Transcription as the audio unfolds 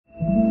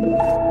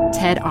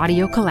TED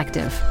Audio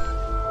Collective.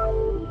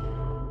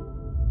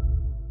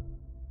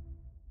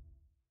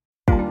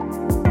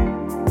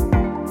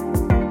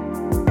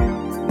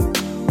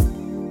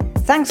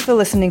 Thanks for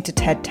listening to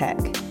TED Tech.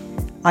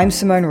 I'm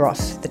Simone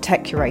Ross, the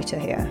tech curator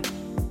here.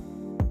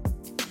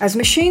 As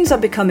machines are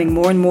becoming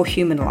more and more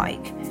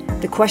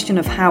human-like, the question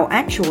of how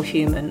actual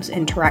humans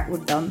interact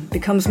with them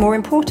becomes more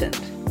important.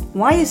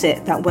 Why is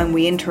it that when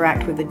we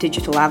interact with a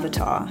digital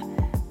avatar,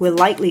 we're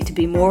likely to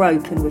be more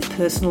open with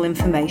personal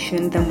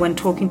information than when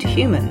talking to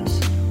humans?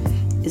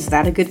 Is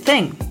that a good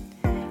thing?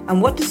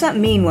 And what does that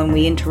mean when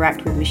we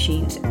interact with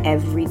machines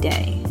every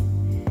day?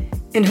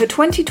 In her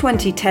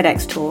 2020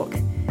 TEDx talk,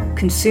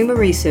 consumer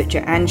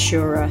researcher Anne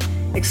Scherer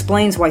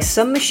explains why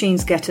some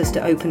machines get us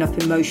to open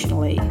up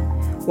emotionally,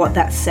 what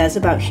that says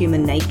about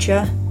human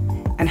nature,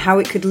 and how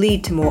it could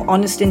lead to more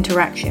honest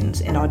interactions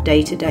in our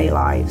day-to-day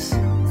lives.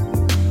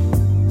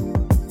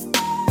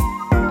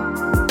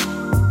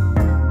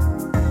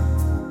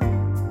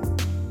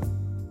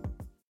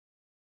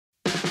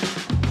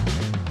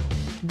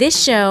 This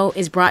show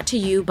is brought to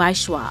you by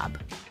Schwab.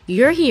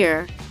 You're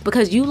here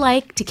because you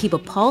like to keep a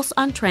pulse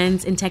on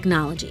trends in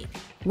technology.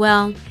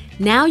 Well,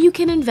 now you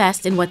can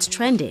invest in what's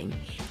trending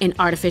in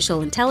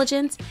artificial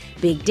intelligence,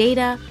 big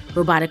data,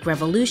 robotic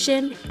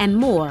revolution, and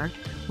more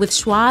with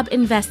Schwab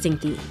Investing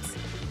Themes.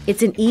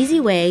 It's an easy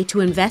way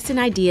to invest in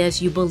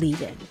ideas you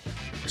believe in.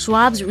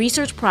 Schwab's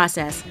research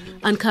process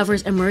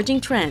uncovers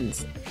emerging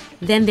trends.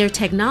 Then their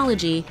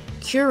technology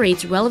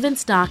curates relevant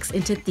stocks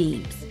into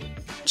themes.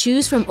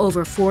 Choose from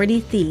over 40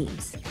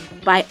 themes.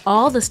 Buy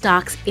all the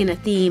stocks in a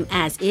theme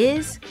as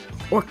is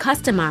or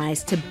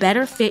customize to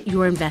better fit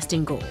your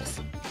investing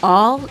goals.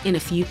 All in a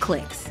few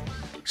clicks.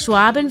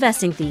 Schwab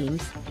Investing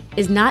Themes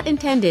is not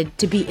intended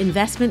to be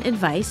investment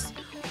advice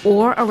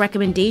or a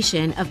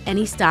recommendation of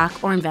any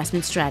stock or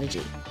investment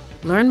strategy.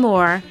 Learn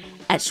more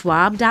at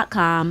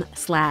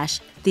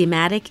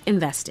schwab.com/thematic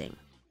investing.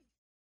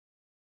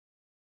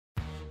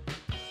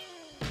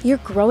 You're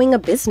growing a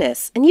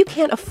business and you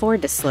can't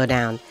afford to slow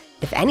down.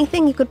 If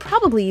anything, you could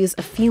probably use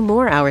a few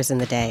more hours in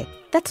the day.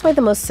 That's why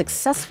the most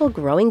successful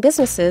growing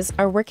businesses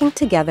are working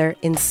together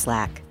in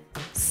Slack.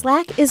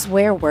 Slack is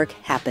where work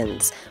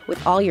happens,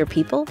 with all your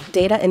people,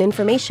 data, and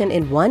information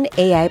in one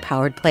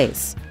AI-powered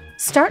place.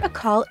 Start a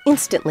call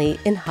instantly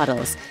in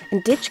huddles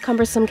and ditch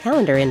cumbersome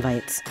calendar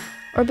invites.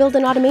 Or build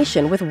an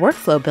automation with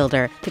Workflow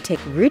Builder to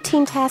take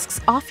routine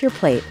tasks off your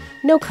plate,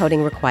 no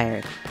coding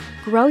required.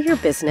 Grow your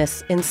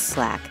business in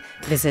Slack.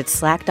 Visit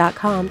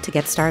slack.com to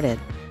get started.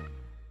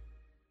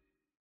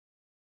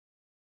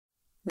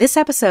 This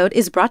episode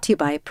is brought to you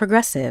by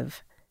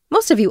Progressive.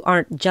 Most of you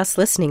aren't just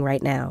listening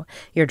right now.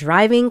 You're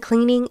driving,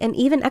 cleaning, and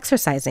even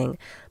exercising.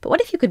 But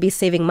what if you could be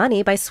saving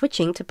money by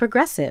switching to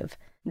Progressive?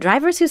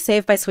 Drivers who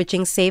save by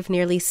switching save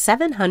nearly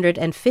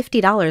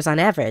 $750 on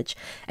average,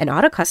 and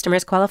auto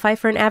customers qualify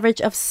for an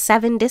average of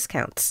 7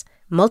 discounts.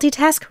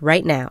 Multitask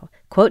right now.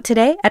 Quote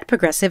today at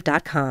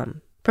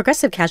Progressive.com.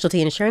 Progressive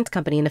Casualty Insurance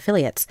Company and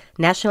Affiliates.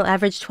 National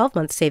average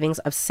 12-month savings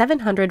of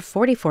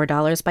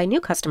 $744 by new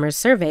customers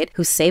surveyed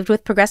who saved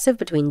with Progressive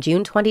between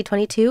June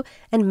 2022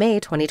 and May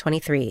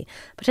 2023.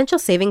 Potential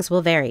savings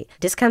will vary.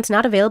 Discounts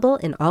not available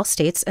in all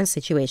states and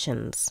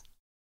situations.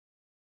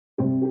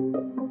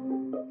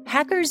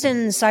 Hackers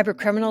and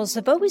cybercriminals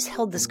have always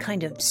held this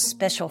kind of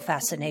special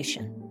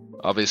fascination.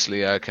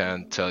 Obviously, I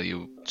can't tell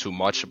you too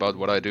much about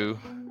what I do.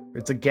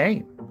 It's a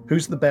game.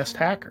 Who's the best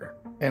hacker?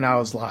 And I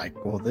was like,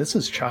 well, this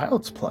is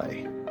child's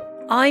play.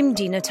 I'm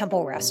Dina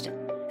Temple-Raston,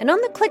 and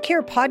on the Click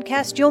Here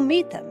podcast, you'll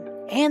meet them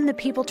and the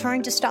people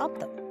trying to stop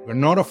them. We're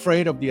not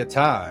afraid of the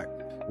attack.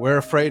 We're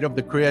afraid of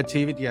the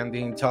creativity and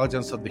the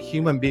intelligence of the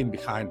human being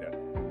behind it.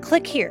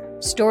 Click Here,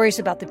 stories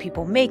about the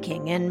people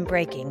making and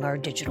breaking our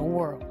digital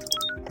world.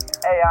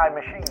 AI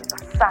machines.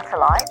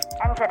 Satellite.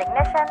 Engine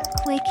ignition.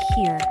 Click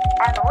Here.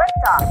 And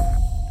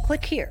liftoff.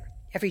 Click Here,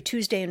 every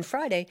Tuesday and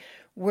Friday,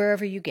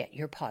 wherever you get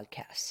your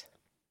podcasts.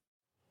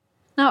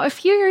 Now, a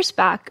few years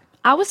back,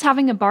 I was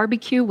having a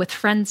barbecue with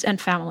friends and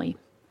family.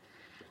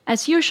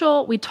 As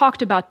usual, we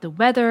talked about the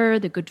weather,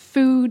 the good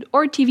food,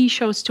 or TV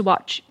shows to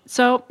watch,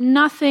 so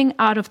nothing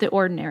out of the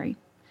ordinary.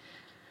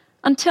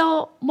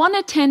 Until one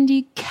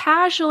attendee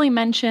casually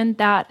mentioned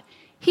that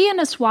he and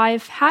his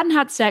wife hadn't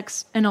had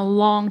sex in a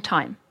long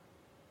time.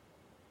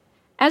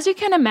 As you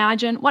can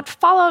imagine, what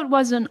followed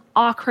was an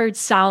awkward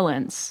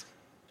silence.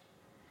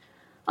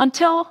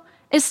 Until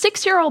a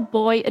 6-year-old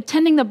boy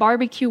attending the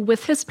barbecue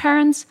with his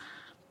parents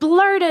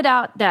blurted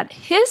out that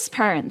his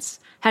parents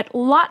had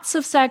lots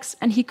of sex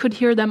and he could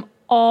hear them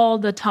all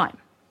the time.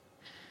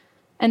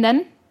 And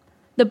then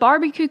the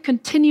barbecue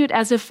continued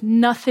as if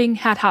nothing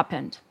had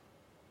happened.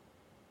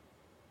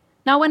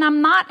 Now, when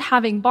I'm not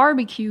having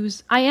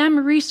barbecues, I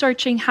am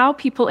researching how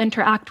people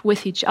interact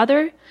with each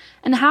other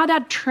and how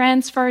that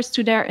transfers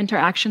to their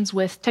interactions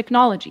with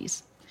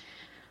technologies.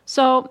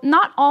 So,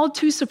 not all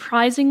too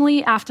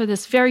surprisingly, after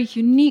this very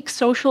unique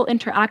social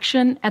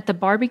interaction at the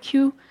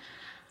barbecue,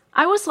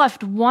 I was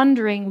left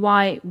wondering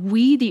why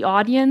we, the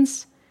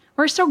audience,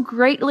 were so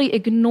greatly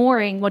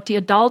ignoring what the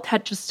adult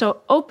had just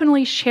so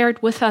openly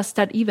shared with us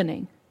that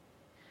evening.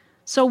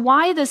 So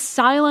why the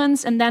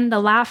silence and then the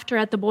laughter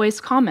at the boy's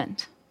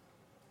comment?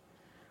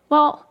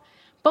 Well,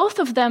 both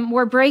of them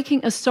were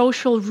breaking a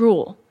social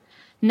rule.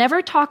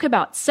 Never talk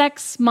about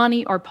sex,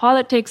 money, or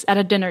politics at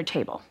a dinner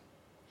table.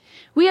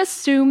 We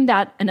assume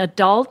that an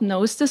adult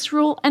knows this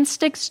rule and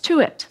sticks to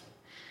it.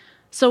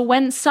 So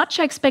when such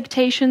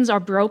expectations are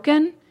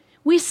broken,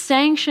 we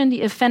sanction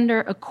the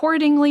offender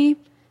accordingly,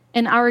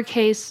 in our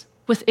case,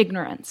 with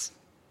ignorance.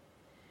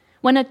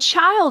 When a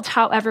child,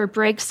 however,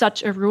 breaks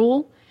such a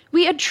rule,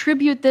 we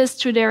attribute this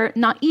to their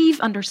naive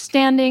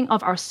understanding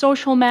of our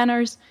social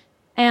manners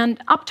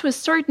and, up to a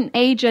certain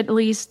age at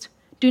least,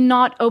 do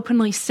not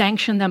openly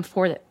sanction them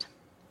for it.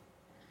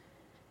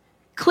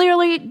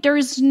 Clearly, there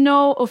is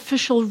no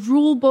official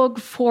rule book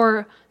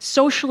for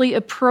socially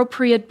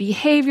appropriate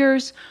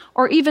behaviors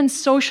or even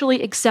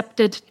socially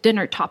accepted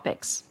dinner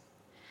topics.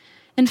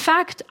 In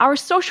fact, our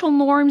social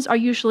norms are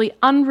usually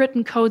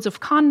unwritten codes of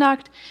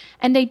conduct,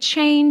 and they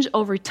change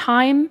over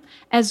time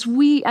as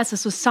we as a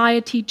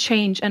society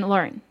change and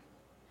learn.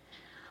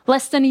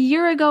 Less than a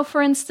year ago,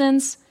 for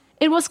instance,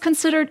 it was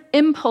considered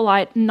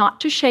impolite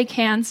not to shake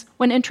hands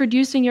when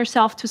introducing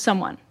yourself to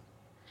someone.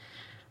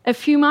 A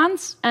few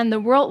months and the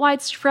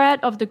worldwide spread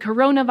of the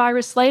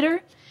coronavirus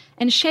later,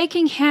 and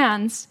shaking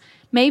hands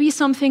may be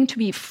something to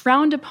be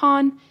frowned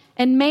upon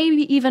and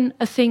maybe even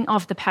a thing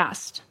of the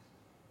past.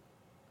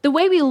 The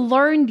way we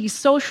learn these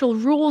social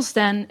rules,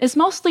 then, is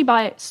mostly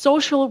by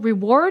social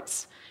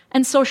rewards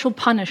and social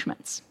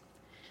punishments.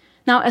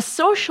 Now, as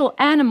social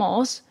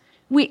animals,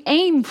 we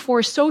aim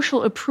for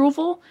social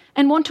approval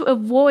and want to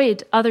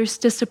avoid others'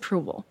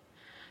 disapproval.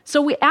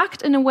 So we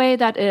act in a way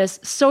that is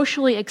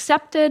socially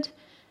accepted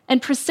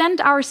and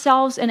present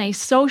ourselves in a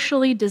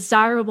socially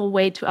desirable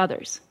way to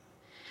others.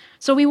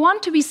 So we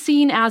want to be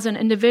seen as an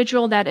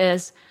individual that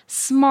is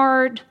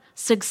smart,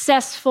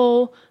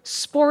 successful,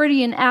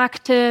 sporty and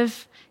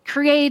active,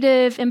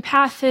 creative,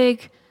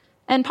 empathic,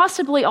 and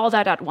possibly all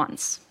that at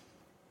once.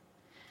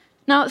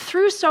 Now,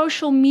 through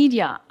social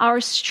media,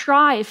 our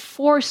strive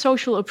for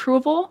social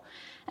approval,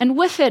 and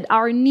with it,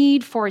 our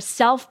need for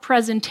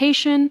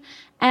self-presentation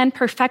and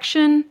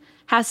perfection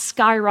has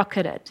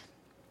skyrocketed.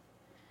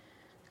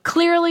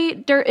 Clearly,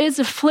 there is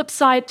a flip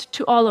side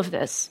to all of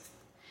this.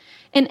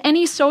 In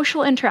any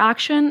social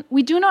interaction,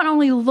 we do not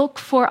only look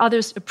for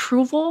others'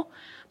 approval,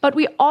 but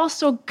we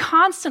also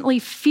constantly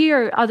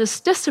fear others'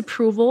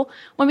 disapproval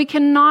when we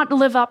cannot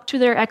live up to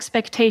their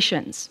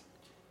expectations.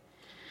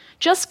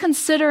 Just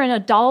consider an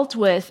adult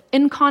with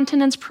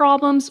incontinence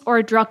problems or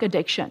a drug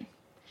addiction.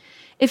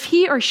 If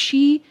he or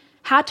she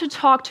had to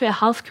talk to a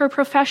healthcare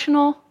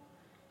professional,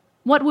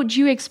 what would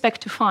you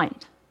expect to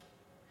find?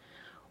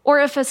 Or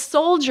if a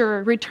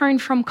soldier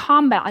returned from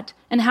combat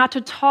and had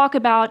to talk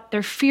about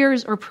their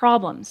fears or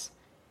problems,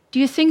 do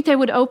you think they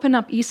would open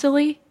up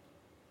easily?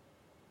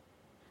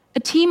 A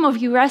team of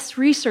US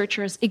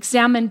researchers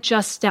examined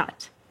just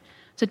that.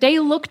 So they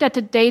looked at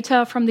the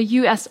data from the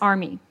US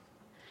Army.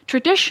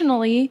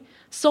 Traditionally,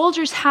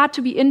 soldiers had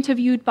to be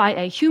interviewed by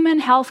a human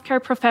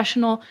healthcare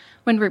professional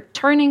when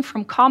returning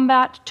from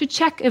combat to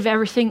check if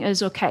everything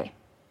is okay.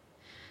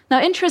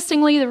 Now,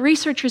 interestingly, the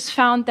researchers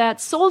found that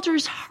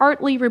soldiers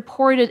hardly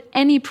reported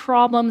any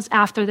problems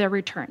after their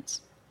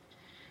returns.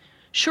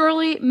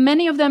 Surely,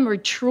 many of them were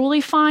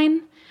truly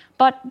fine,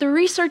 but the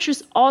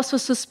researchers also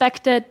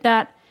suspected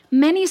that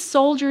many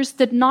soldiers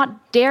did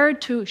not dare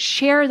to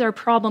share their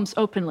problems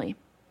openly.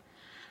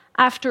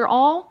 After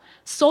all,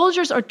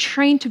 soldiers are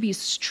trained to be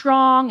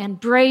strong and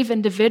brave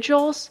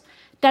individuals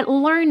that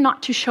learn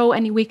not to show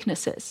any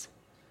weaknesses.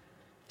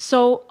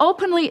 So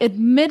openly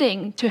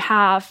admitting to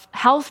have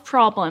health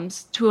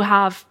problems, to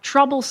have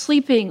trouble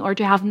sleeping, or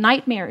to have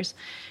nightmares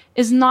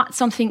is not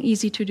something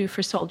easy to do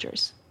for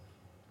soldiers.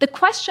 The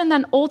question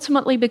then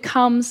ultimately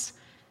becomes,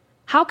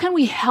 how can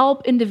we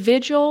help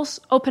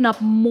individuals open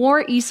up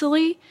more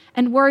easily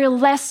and worry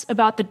less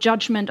about the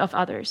judgment of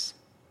others?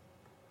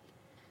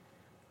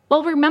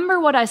 Well, remember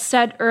what I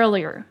said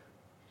earlier.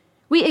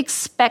 We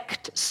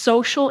expect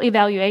social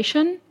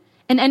evaluation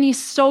in any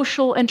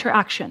social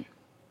interaction.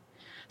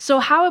 So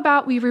how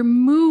about we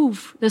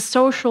remove the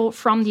social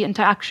from the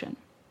interaction?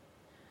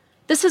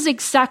 This is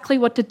exactly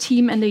what the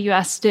team in the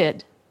US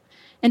did.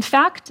 In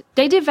fact,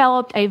 they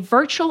developed a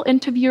virtual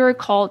interviewer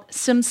called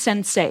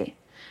SimSensei.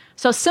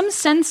 So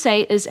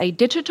SimSensei is a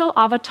digital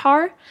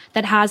avatar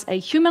that has a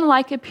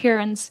human-like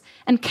appearance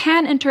and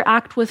can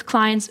interact with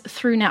clients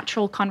through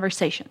natural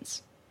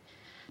conversations.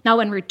 Now,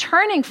 when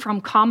returning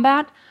from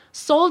combat,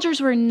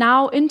 soldiers were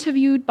now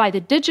interviewed by the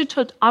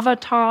digital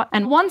avatar,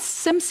 and once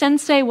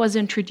SimSensei was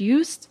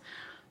introduced,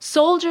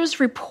 soldiers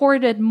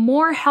reported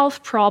more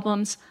health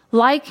problems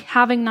like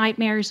having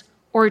nightmares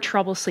or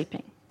trouble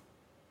sleeping.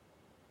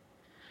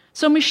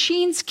 So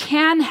machines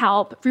can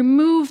help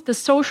remove the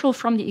social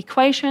from the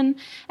equation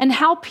and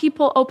help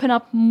people open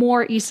up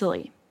more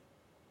easily.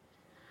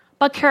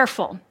 But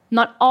careful,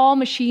 not all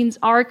machines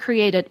are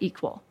created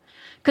equal.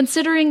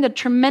 Considering the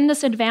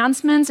tremendous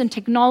advancements in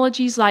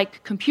technologies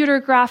like computer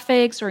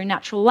graphics or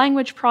natural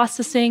language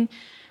processing,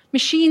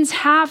 machines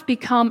have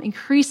become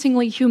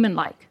increasingly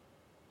human-like.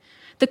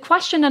 the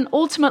question then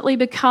ultimately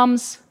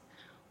becomes,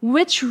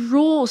 which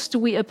rules do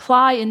we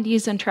apply in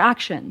these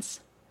interactions?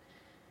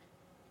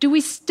 Do we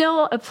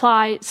still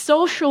apply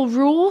social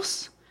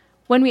rules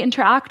when we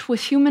interact with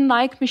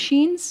human-like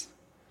machines?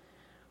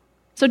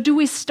 So do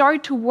we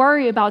start to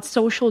worry about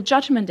social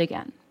judgment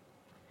again?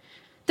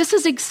 This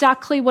is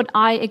exactly what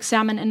I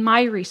examine in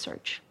my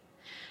research.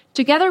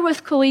 Together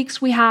with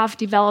colleagues, we have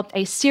developed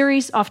a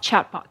series of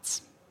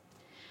chatbots.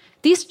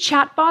 These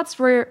chatbots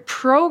were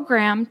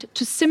programmed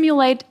to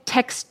simulate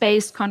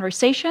text-based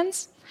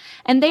conversations,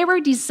 and they were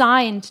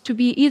designed to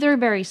be either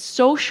very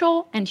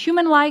social and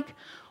human-like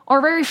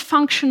or very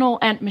functional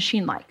and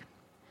machine-like.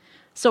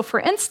 So for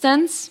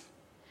instance,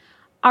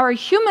 our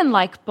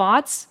human-like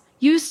bots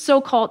use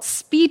so-called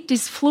speed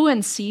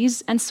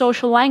disfluencies and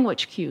social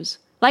language cues,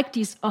 like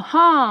these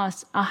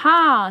ahas,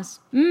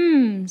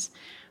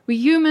 we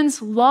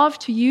humans love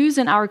to use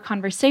in our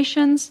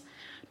conversations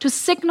to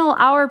signal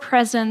our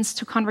presence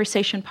to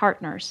conversation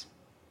partners.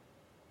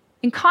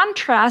 In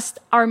contrast,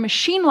 our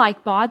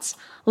machine-like bots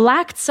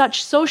lacked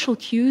such social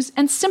cues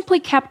and simply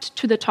kept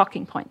to the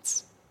talking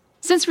points.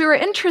 Since we were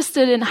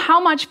interested in how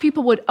much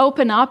people would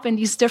open up in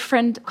these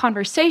different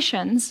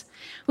conversations,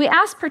 we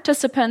asked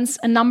participants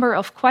a number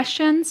of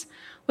questions,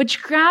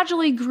 which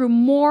gradually grew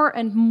more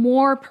and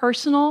more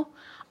personal,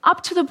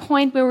 up to the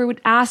point where we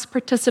would ask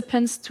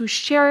participants to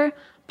share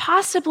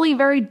possibly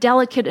very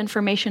delicate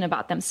information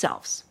about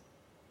themselves.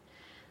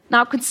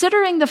 Now,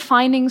 considering the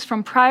findings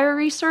from prior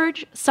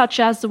research, such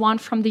as the one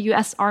from the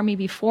US Army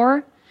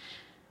before,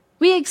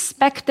 we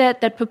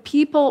expected that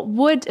people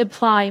would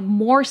apply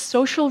more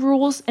social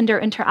rules in their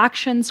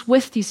interactions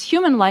with these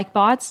human-like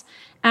bots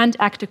and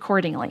act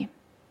accordingly.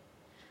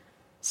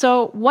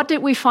 So what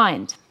did we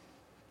find?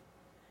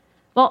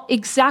 Well,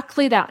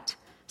 exactly that.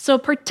 So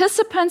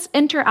participants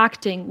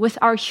interacting with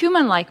our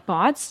human-like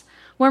bots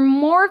were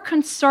more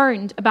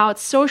concerned about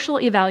social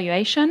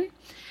evaluation,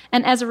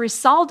 and as a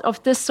result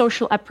of this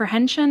social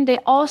apprehension, they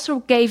also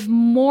gave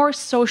more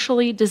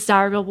socially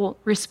desirable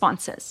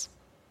responses.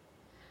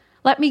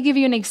 Let me give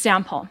you an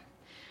example.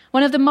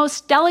 One of the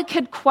most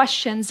delicate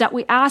questions that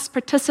we asked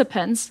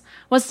participants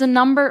was the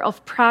number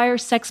of prior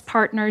sex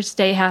partners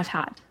they had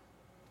had.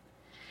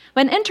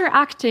 When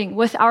interacting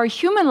with our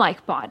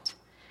human-like bot,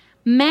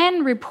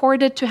 men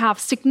reported to have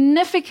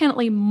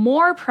significantly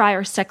more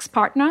prior sex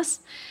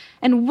partners,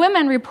 and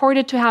women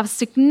reported to have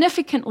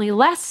significantly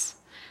less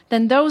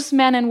than those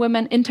men and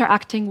women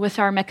interacting with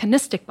our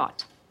mechanistic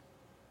bot.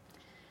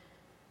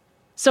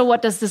 So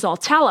what does this all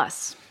tell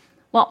us?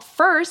 Well,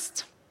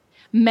 first,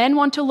 men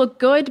want to look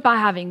good by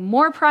having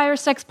more prior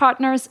sex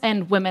partners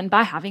and women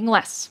by having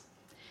less.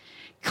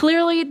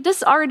 Clearly,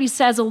 this already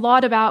says a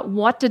lot about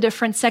what the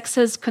different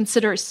sexes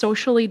consider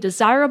socially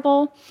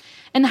desirable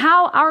and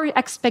how our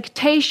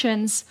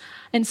expectations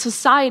in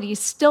society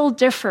still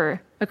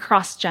differ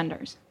across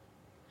genders.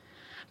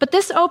 But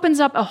this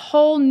opens up a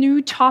whole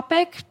new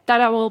topic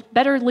that I will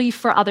better leave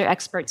for other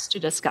experts to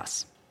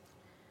discuss.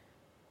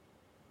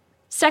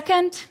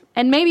 Second,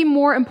 and maybe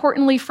more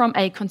importantly from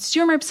a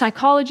consumer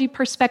psychology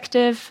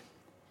perspective,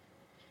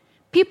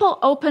 people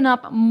open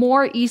up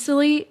more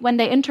easily when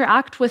they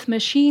interact with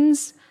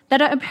machines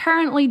that are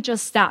apparently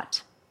just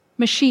that,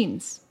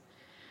 machines.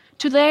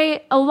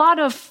 Today, a lot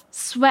of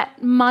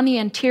sweat, money,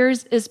 and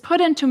tears is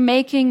put into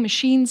making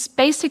machines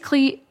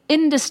basically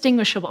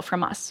indistinguishable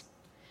from us.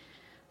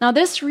 Now,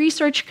 this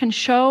research can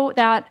show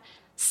that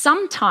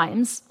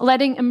sometimes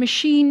letting a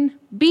machine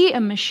be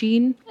a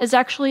machine is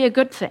actually a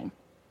good thing.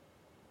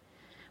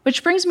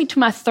 Which brings me to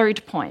my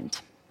third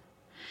point.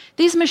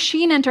 These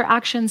machine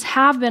interactions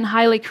have been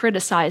highly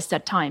criticized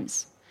at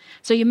times.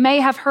 So you may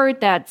have heard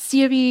that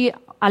Siri,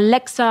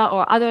 Alexa,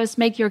 or others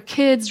make your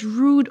kids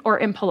rude or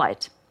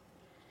impolite.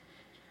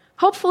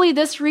 Hopefully,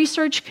 this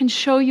research can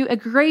show you a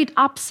great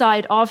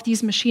upside of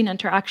these machine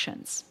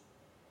interactions.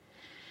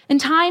 In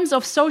times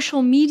of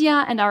social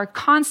media and our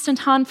constant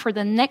hunt for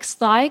the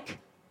next like,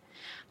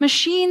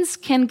 machines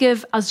can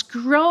give us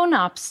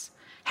grown-ups,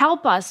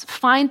 help us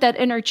find that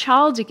inner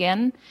child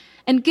again,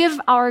 and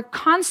give our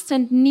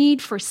constant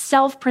need for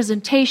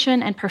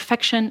self-presentation and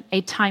perfection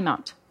a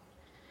timeout.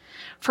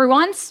 For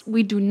once,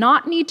 we do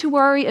not need to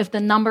worry if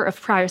the number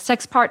of prior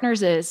sex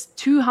partners is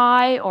too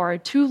high or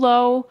too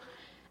low,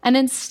 and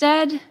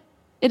instead,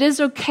 it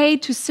is okay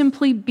to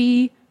simply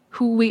be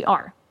who we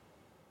are.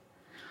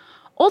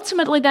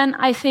 Ultimately, then,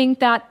 I think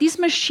that these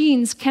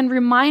machines can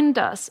remind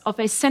us of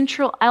a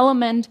central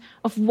element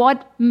of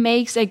what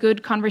makes a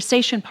good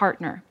conversation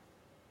partner: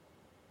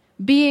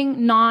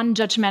 being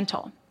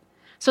non-judgmental.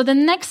 So the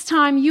next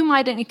time you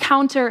might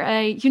encounter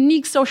a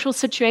unique social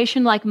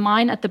situation like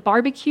mine at the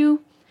barbecue,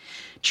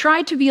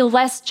 try to be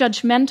less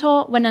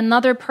judgmental when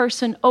another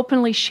person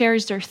openly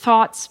shares their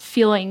thoughts,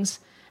 feelings,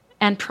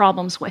 and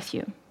problems with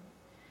you.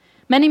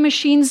 Many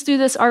machines do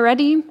this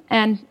already,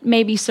 and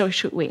maybe so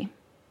should we.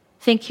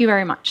 Thank you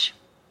very much.